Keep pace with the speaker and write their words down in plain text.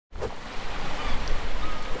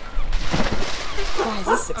Guys,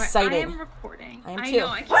 this is exciting. I am recording. I am too. I know.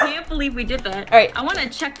 I can't believe we did that. All right. I want to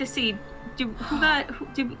check to see. You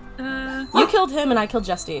killed him and I killed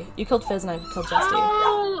Jesty. You killed Fizz and I killed Jesty.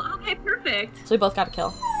 Oh, okay, perfect. So we both got a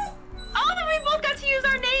kill. Oh, then we both got to use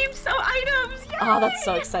our names, so items. Yay! Oh, that's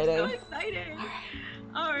so exciting. So exciting.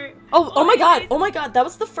 All right. Oh my god. Oh my god. That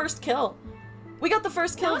was the first kill. We got the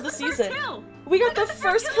first kill of the season. We got the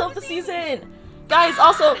first kill of the season. Guys,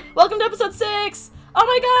 also, welcome to episode 6. Oh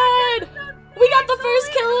my god. We got the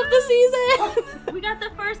first kill of the season. We got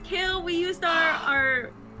the first kill. We used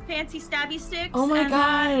our fancy stabby sticks. Oh my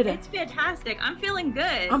god. It's fantastic. I'm feeling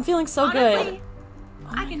good. I'm feeling so Honestly, good.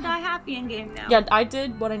 I can die happy in game now. Yeah, I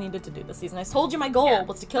did what I needed to do this season. I told you my goal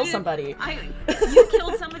was to kill somebody. You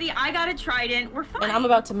killed somebody. I got a trident. We're fine. And I'm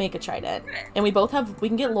about to make a trident. And we both have, we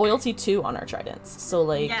can get loyalty 2 on our tridents. So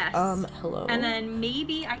like, yes. Hello. And then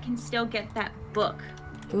maybe I can still get that book.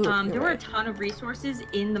 Ooh, there were a ton of resources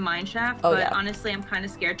in the mineshaft, but honestly, I'm kind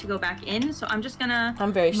of scared to go back in. So I'm just gonna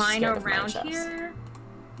mine around here.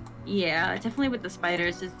 Yeah, definitely with the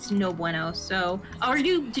spiders, it's no bueno. So,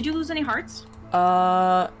 did you lose any hearts?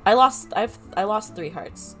 I lost 3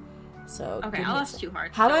 hearts. So okay, I lost 2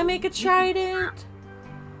 hearts. How do I make a trident?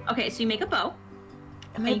 Okay, so you make a bow.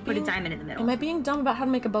 And you put a diamond in the middle. Am I being dumb about how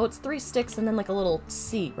to make a bow? It's 3 sticks and then like a little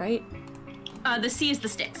C, right? The C is the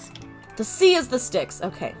sticks. The C is the sticks.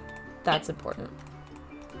 Okay, that's important.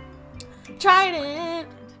 Trident.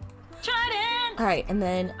 Trident. All right, and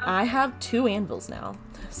then I have 2 anvils now.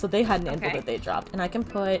 So they had an anvil that they dropped, and I can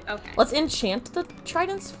put. Let's enchant the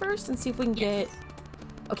tridents first and see if we can get.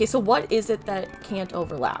 Okay, so what is it that can't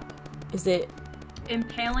overlap? Is it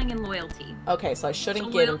impaling and loyalty? Okay, so I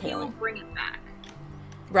shouldn't get impaling. Will bring it back.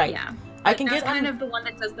 Right. Yeah. I can that's get kind of the one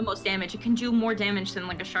that does the most damage. It can do more damage than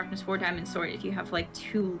like a sharpness 4 diamond sword if you have like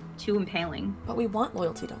two impaling. But we want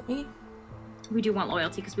loyalty, don't we? We do want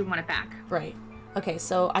loyalty because we want it back. Right. Okay,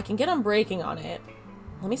 so I can get unbreaking on it.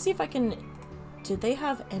 Let me see if I can. Did they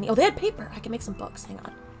have any? Oh, they had paper. I can make some books. Hang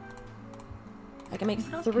on. I can make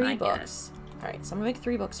 3 books. All right, so I'm gonna make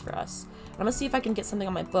 3 books for us. I'm gonna see if I can get something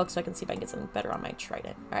on my book so I can see if I can get something better on my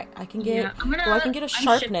trident. All right, I can get. I can get a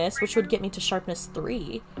sharpness, which would get me to sharpness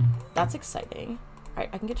 3. That's exciting. All right,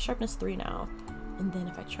 I can get to sharpness 3 now. And then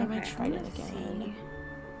if I try my trident again,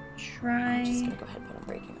 I'm just gonna go ahead and put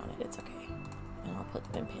unbreaking on it. It's okay. And I'll put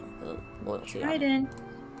the loyalty trident.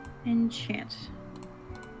 Enchant.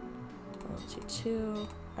 Loyalty 2.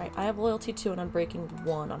 Alright, I have loyalty 2 and unbreaking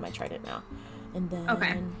 1 on my trident now. And then.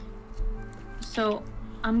 Okay. So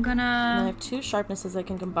I'm gonna. And I have 2 sharpnesses I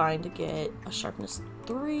can combine to get a sharpness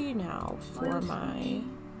 3 now for my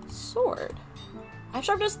sword. I have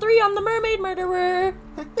sharpness 3 on the mermaid murderer!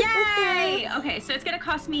 Yay! Okay, so it's gonna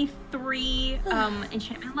cost me 3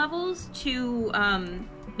 enchantment levels to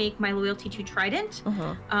make my loyalty 2 trident.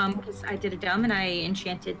 Because I did a dumb and I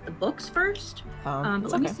enchanted the books first. But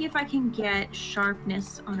let me see if I can get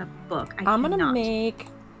sharpness on a book. I'm gonna make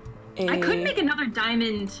I could make another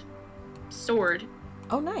diamond sword.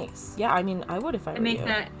 Oh, nice. Yeah, I mean, I would if I were you. Make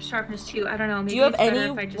that sharpness 2. I don't know. Maybe do you have any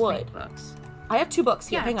if I just wood? Make books. I have 2 books.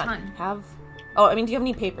 Yeah, hang on. Oh, I mean, do you have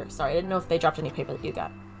any paper? Sorry, I didn't know if they dropped any paper that you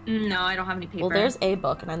got. No, I don't have any paper. Well, there's a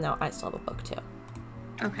book, and I still have a book too.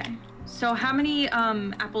 Okay. So how many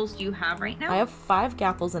apples do you have right now? I have 5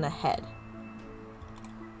 gapples and a head.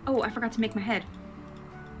 Oh, I forgot to make my head.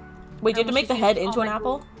 Wait, do you have to make the head into an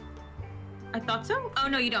apple? I thought so. Oh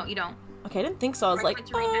no, you don't. Okay, I didn't think so. I was like,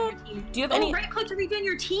 do you have any? Right click to rejoin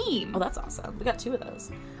your team. Oh, that's awesome. We got 2 of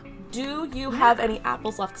those. Do you have any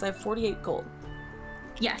apples left? Because I have 48 gold.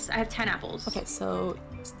 Yes, I have 10 apples. Okay, so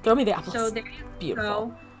throw me the apples. So there you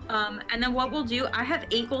go. And then what we'll do, I have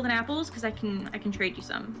 8 golden apples because I can trade you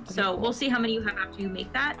some. Okay, so we'll see how many you have after you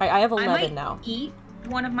make that. I have 11 now. Eat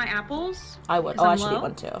one of my apples. I would. Oh, I should eat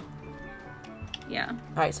one too. Yeah. All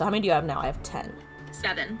right. So how many do you have now? I have 10.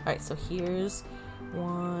 7. All right. So here's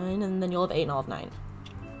 1, and then you'll have 8, and I'll have 9.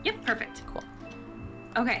 Yep. Perfect. Cool.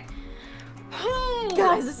 Okay.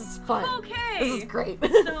 Guys, this is fun. Okay. This is great.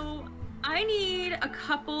 So I need a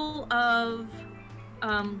couple of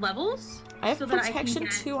levels. I have protection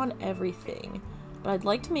 2 on everything, but I'd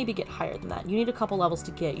like to maybe get higher than that. You need a couple levels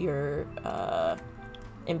to get your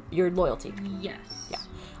loyalty. Yes. Yeah.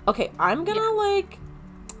 Okay, I'm gonna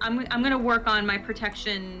I'm gonna work on my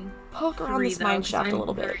protection. Poke around this mineshaft a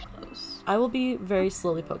little bit. Very close. I will be very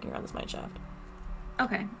slowly poking around this mineshaft.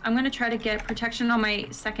 Okay, I'm gonna try to get protection on my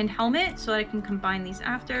 2nd helmet so I can combine these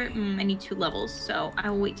after. I need 2 levels, so I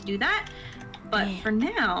will wait to do that. But for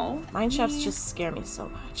now, mineshafts just scare me so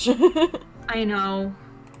much. I know.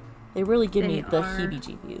 They really give me the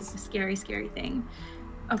heebie-jeebies. Scary, scary thing.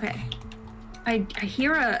 Okay, I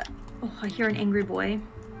hear an angry boy.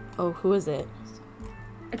 Oh, who is it?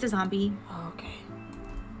 It's a zombie. Okay.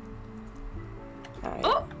 Alright.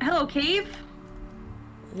 Oh, hello, cave.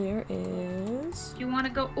 There is... Do you want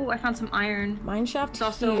to go? Oh, I found some iron. Mineshaft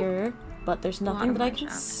also here, but there's nothing that I can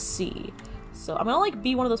see. So I'm gonna like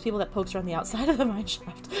be one of those people that pokes around the outside of the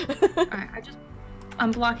mineshaft. Alright,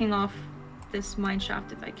 I'm blocking off this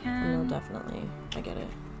mineshaft if I can. No, definitely. I get it.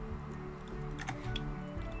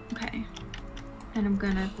 Okay. And I'm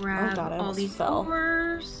gonna grab all these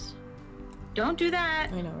ores. Don't do that.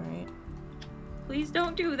 I know, right? Please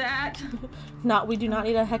don't do that. We do not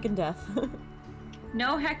need a heckin' death.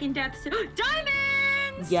 No heckin' death.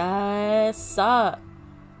 Diamonds! Yes! How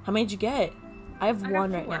many did you get? I have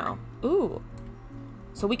one right 4. now. Ooh.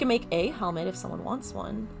 So we can make a helmet if someone wants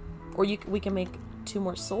one. Or we can make 2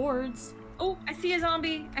 more swords. Oh, I see a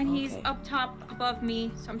zombie, and he's up top above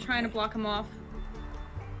me, so I'm trying to block him off.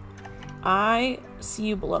 I see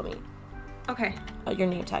you below me. Okay. Your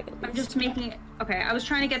name tag at least. I'm just making it. Okay, I was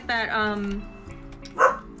trying to get that,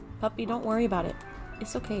 Puppy, don't worry about it.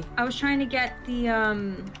 It's okay. I was trying to get the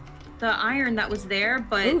iron that was there,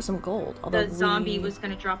 but... Ooh, some gold. Although the zombie was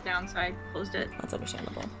gonna drop down, so I closed it. That's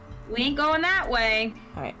understandable. We ain't going that way.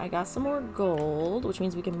 Alright, I got some more gold, which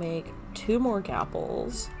means we can make 2 more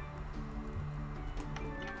gapples.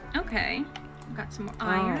 Okay. Got some more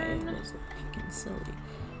iron. That was freaking silly.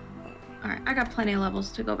 Alright, I got plenty of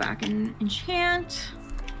levels to go back and enchant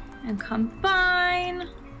and combine.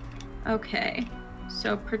 Okay,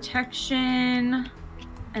 so protection,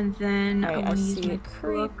 and then I want to see use my a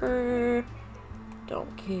creeper.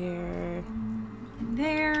 Don't care.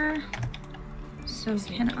 There. So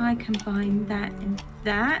can I combine that and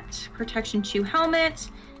that? Protection 2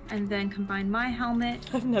 helmet, and then combine my helmet.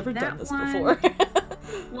 I've never done this before.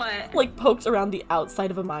 What? Like poked around the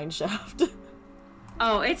outside of a mine shaft.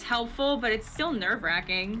 Oh, it's helpful, but it's still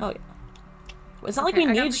nerve-wracking. Oh yeah. It's not like we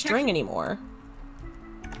need string anymore.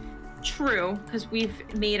 True, because we've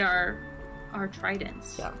made our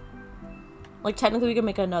tridents. Yeah. Like technically we could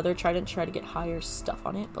make another trident, try to get higher stuff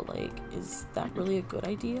on it, but like, is that really a good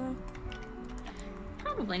idea?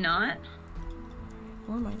 Probably not.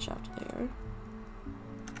 More mine shaft there.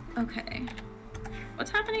 Okay. What's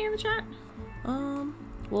happening in the chat?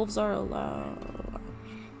 Wolves are allowed.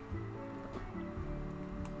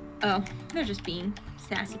 Oh, they're just being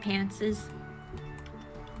sassy pantses.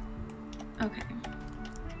 Okay.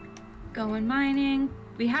 Going mining.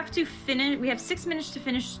 We have to finish. We have 6 minutes to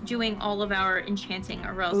finish doing all of our enchanting,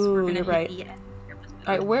 or else we're gonna hit the end.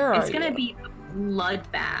 Alright, where are you? It's gonna be a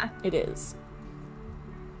bloodbath. It is.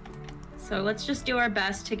 So let's just do our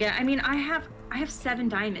best to get. I mean, I have 7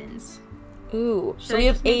 diamonds. Ooh, so we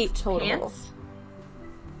have 8 total. Pants?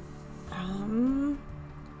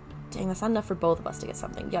 Dang, that's not enough for both of us to get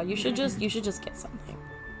something. Yeah, you should just get something.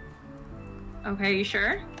 Okay, you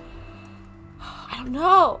sure? I don't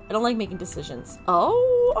know. I don't like making decisions.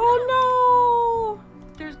 Oh no!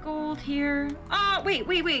 There's gold here. Oh, wait.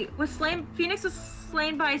 Phoenix was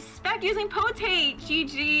slain by Spec using potate.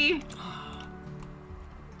 GG.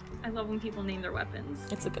 I love when people name their weapons.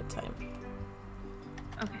 It's a good time.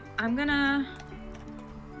 Okay, I'm gonna...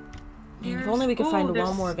 If only we could find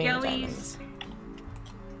one more vein of diamonds.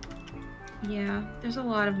 Yeah, there's a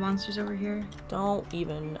lot of monsters over here. Don't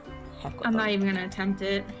even heck with I'm them. not even gonna attempt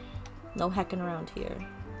it. No hecking around here.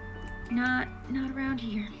 Not around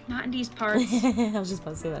here. Not in these parts. I was just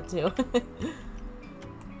about to say that too.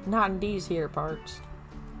 Not in these here parts.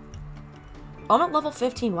 I'm at level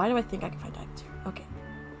 15. Why do I think I can find diamonds here? Okay.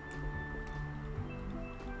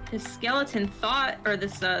 This skeleton thought, or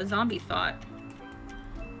this zombie thought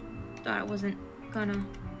I wasn't gonna...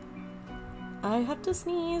 I have to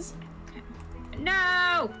sneeze. Okay.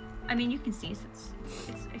 No! I mean, you can sneeze.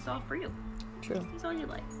 It's all for you. True. Sneeze all you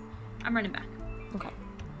like. I'm running back. Okay.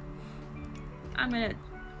 I'm gonna...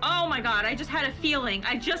 Oh my god, I just had a feeling.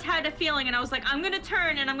 And I was like, I'm gonna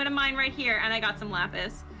turn and I'm gonna mine right here, and I got some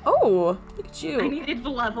lapis. Oh, look at you. I needed the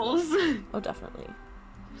levels. Oh, definitely.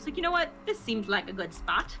 I was like, you know what? This seems like a good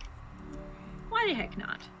spot. Why the heck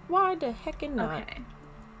not? Why the heck not?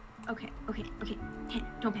 Okay.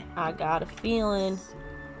 Don't panic. I got a feeling.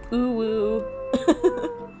 Ooh woo.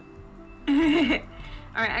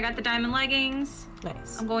 Alright, I got the diamond leggings.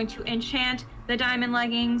 Nice. I'm going to enchant the diamond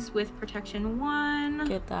leggings with protection 1.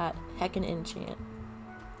 Get that heckin' enchant.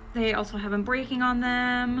 They also have unbreaking on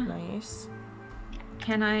them. Nice.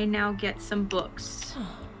 Can I now get some books?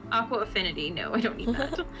 Aqua Affinity. No, I don't need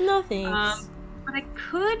that. No thanks. But I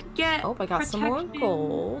could get I got some more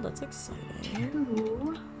gold. That's exciting.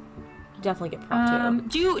 2. Definitely get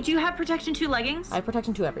prop 2. Do you have protection 2 leggings? I have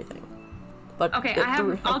protection 2 everything. But okay,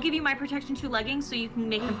 I'll give you my protection 2 leggings so you can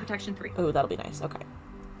make them protection 3. Oh, that'll be nice. Okay.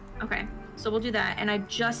 Okay, so we'll do that, and I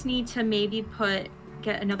just need to maybe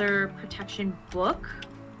get another protection book.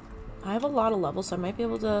 I have a lot of levels, so I might be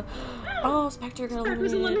able to. Oh, Spectre got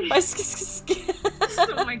eliminated.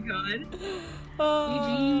 Oh my god.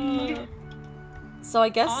 GG. So I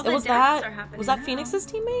guess it was that. Was that now. Phoenix's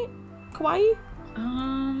teammate, Kawaii?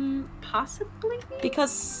 Possibly.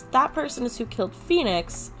 Because that person is who killed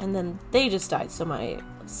Phoenix, and then they just died. So my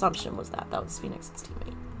assumption was that was Phoenix's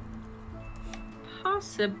teammate.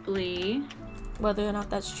 Possibly. Whether or not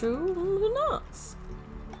that's true, who knows?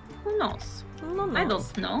 Who knows? Who knows? I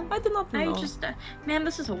don't know. I do not know. I just, man,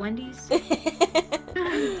 this is a Wendy's.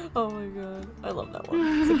 Oh my god, I love that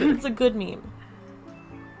one. It's a good meme.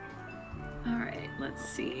 All right, let's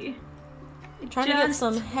see. I'm trying to get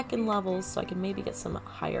some heckin' levels so I can maybe get some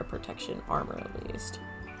higher protection armor at least.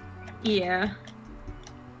 Yeah.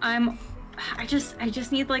 I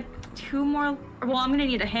just need like 2 more. Well, I'm gonna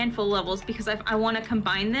need a handful of levels because I want to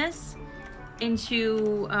combine this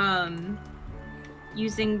into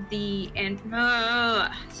using the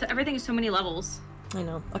so everything is so many levels. I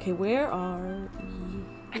know. Okay, where are we?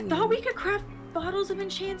 I thought we could craft bottles of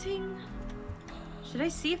enchanting. Should I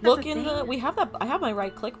see if that's Look in the. We have that. I have my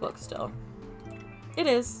right click book still. It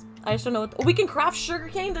is. I just don't know. We can craft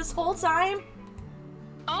sugarcane this whole time.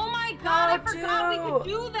 Oh my god! I forgot we could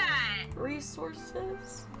do that.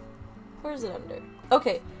 Resources. Where is it under?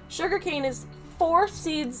 Okay, sugarcane is 4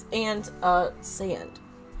 seeds and sand.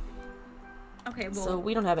 Okay, well, so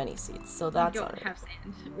we don't have any seeds, so that's we alright. don't have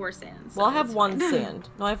sand or sand. So well, I have 1 sand.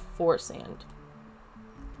 No, I have 4 sand.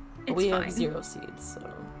 It's we fine. have 0 seeds,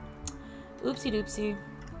 so oopsie doopsie.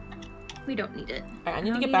 We don't need it. Alright, I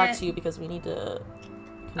need to get back to you because we need to.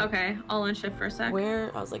 Okay, I'll unshift for a sec.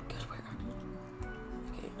 Where? I was like, where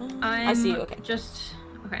are you? Okay, I see you. Okay.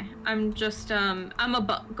 Okay. I'm just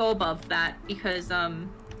go above that because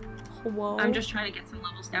Whoa. I'm just trying to get some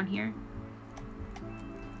levels down here.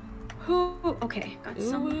 Okay, got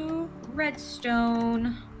some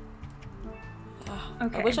redstone.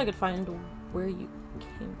 Okay. I wish I could find where you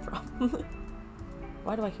came from.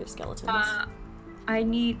 Why do I hear skeletons? I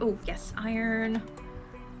need iron.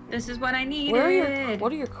 This is what I needed.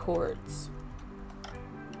 What are your cords?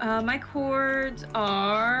 My cords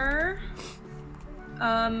are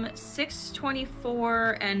 6,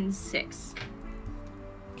 24, and 6.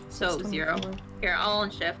 So 0. Here, I'll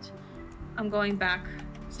unshift. I'm going back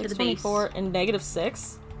to the base. 624 and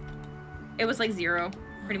 -6? It was like 0,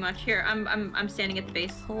 pretty much. Here, I'm standing at the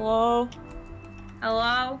base. Hello?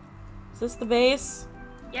 Hello? Is this the base?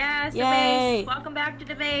 Yes, the Yay. base. Welcome back to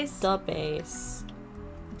the base. The base.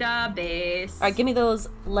 The base. Alright, give me those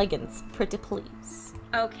leggings, pretty please.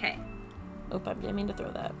 Okay. Oh, I didn't mean to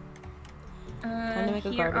throw that. Time to make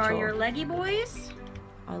a here garbage are hole. your leggy boys.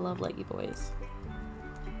 I love leggy boys.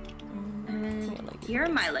 And here are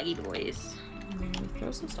my leggy boys. And then we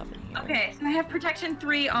throw some stuff in here. Okay, so I have protection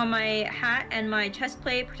 3 on my hat and my chest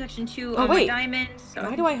plate, protection 2 on my diamond. So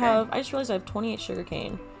why do I have? I just realized I have 28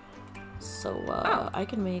 sugarcane. So I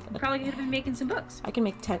can make. Probably could have been making some books. I can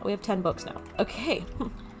make 10. We have 10 books now. Okay.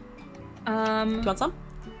 Do you want some?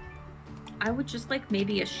 I would just like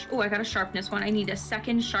maybe I got a sharpness one. I need a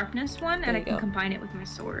 2nd sharpness one, and I can combine it with my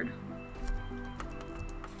sword.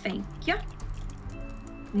 Thank you.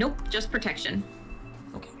 Nope, just protection.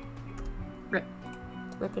 Okay. Rip.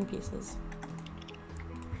 Rip in pieces.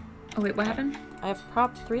 Oh wait, what happened? I have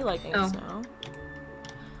prop 3 leggings now.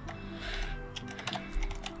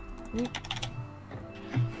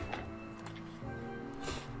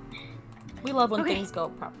 We love when things go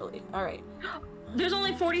properly. Alright. There's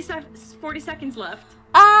only 40 seconds left.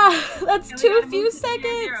 Ah! That's too few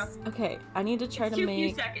seconds! Okay, I need to try to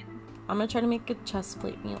make... I'm gonna try to make a chest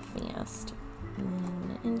plate meal fast.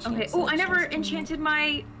 Okay, oh, I never enchanted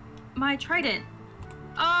my trident.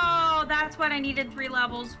 Oh, that's what I needed 3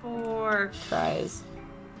 levels for. Fries.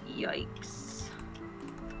 Yikes.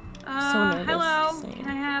 So hello. Same. Can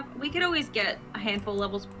I have? We could always get a handful of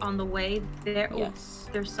levels on the way. There. Yes.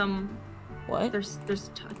 Oh, there's some. What? There's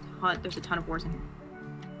a ton of ores in here.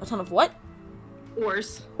 A ton of what?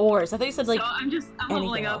 Ores. Ores. I thought you said like. So I'm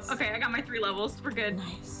leveling up. Else. Okay, I got my 3 levels. We're good.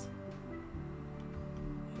 Nice.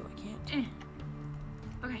 Oh, I can't.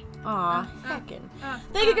 Okay. Aw, heckin'.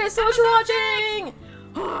 Thank you guys so much for watching!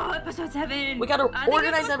 Oh, episode 7! We gotta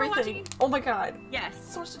organize everything. Oh my god. Yes.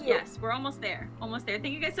 So much to do. Yes, we're almost there. Almost there.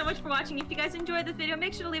 Thank you guys so much for watching. If you guys enjoyed this video,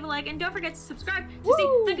 make sure to leave a like and don't forget to subscribe to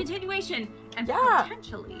see the continuation and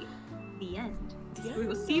potentially the end. We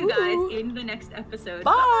will see you guys in the next episode.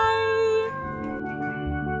 Bye!